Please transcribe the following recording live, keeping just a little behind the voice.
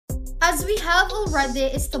As we have already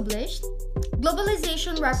established,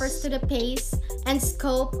 globalization refers to the pace and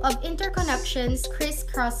scope of interconnections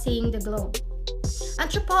crisscrossing the globe.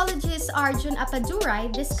 Anthropologist Arjun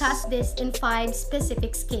Appadurai discussed this in 5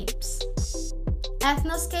 specific scapes: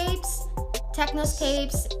 ethnoscapes,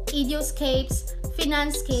 technoscapes, idioscapes,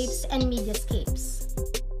 financescapes, and mediascapes.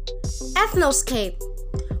 Ethnoscape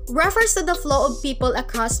refers to the flow of people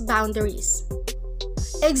across boundaries.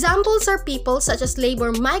 Examples are people such as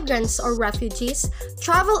labor migrants or refugees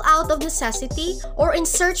travel out of necessity or in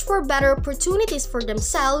search for better opportunities for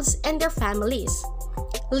themselves and their families.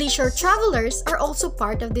 Leisure travelers are also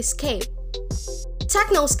part of this scape.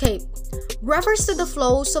 Technoscape refers to the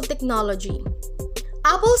flows of technology.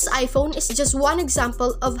 Apple's iPhone is just one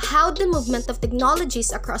example of how the movement of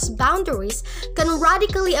technologies across boundaries can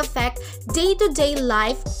radically affect day-to-day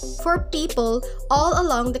life for people all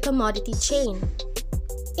along the commodity chain.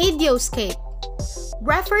 Idioscape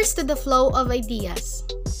refers to the flow of ideas.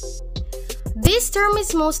 This term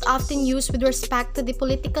is most often used with respect to the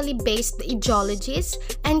politically based ideologies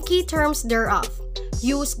and key terms thereof,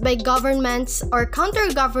 used by governments or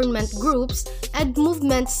counter-government groups and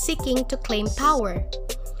movements seeking to claim power.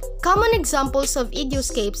 Common examples of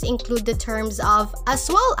idioscapes include the terms of, as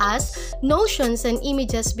well as, notions and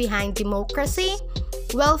images behind democracy,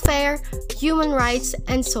 welfare, human rights,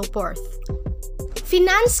 and so forth.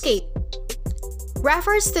 Financescape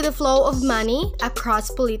refers to the flow of money across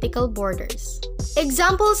political borders.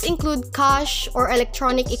 Examples include cash or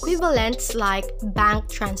electronic equivalents like bank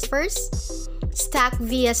transfers, stock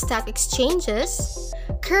via stock exchanges,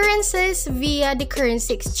 currencies via the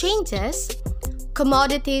currency exchanges,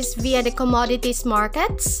 commodities via the commodities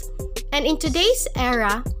markets, and in today's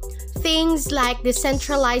era, things like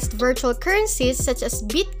decentralized virtual currencies such as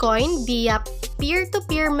Bitcoin via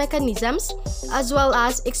peer-to-peer mechanisms as well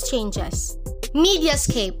as exchanges.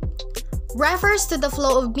 Mediascape refers to the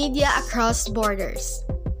flow of media across borders.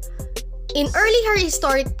 In earlier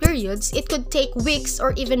historic periods, it could take weeks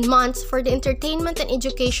or even months for the entertainment and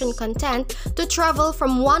education content to travel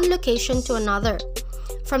from one location to another.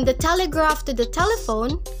 From the telegraph to the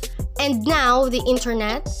telephone, and now the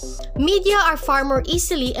internet, media are far more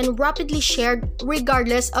easily and rapidly shared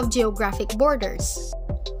regardless of geographic borders.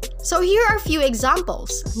 So here are a few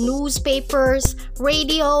examples: newspapers,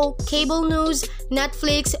 radio, cable news,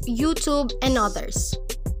 Netflix, YouTube, and others.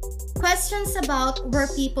 Questions about where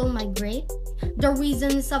people migrate, the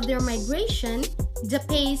reasons of their migration, the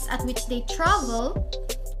pace at which they travel,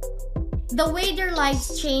 the way their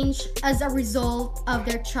lives change as a result of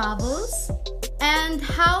their travels, and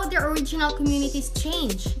how their original communities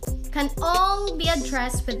change can all be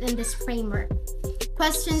addressed within this framework.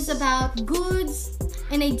 Questions about goods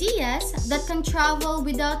and ideas that can travel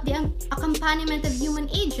without the accompaniment of human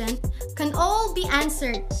agent can all be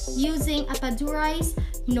answered using Appadurai's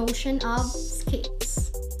notion of scape.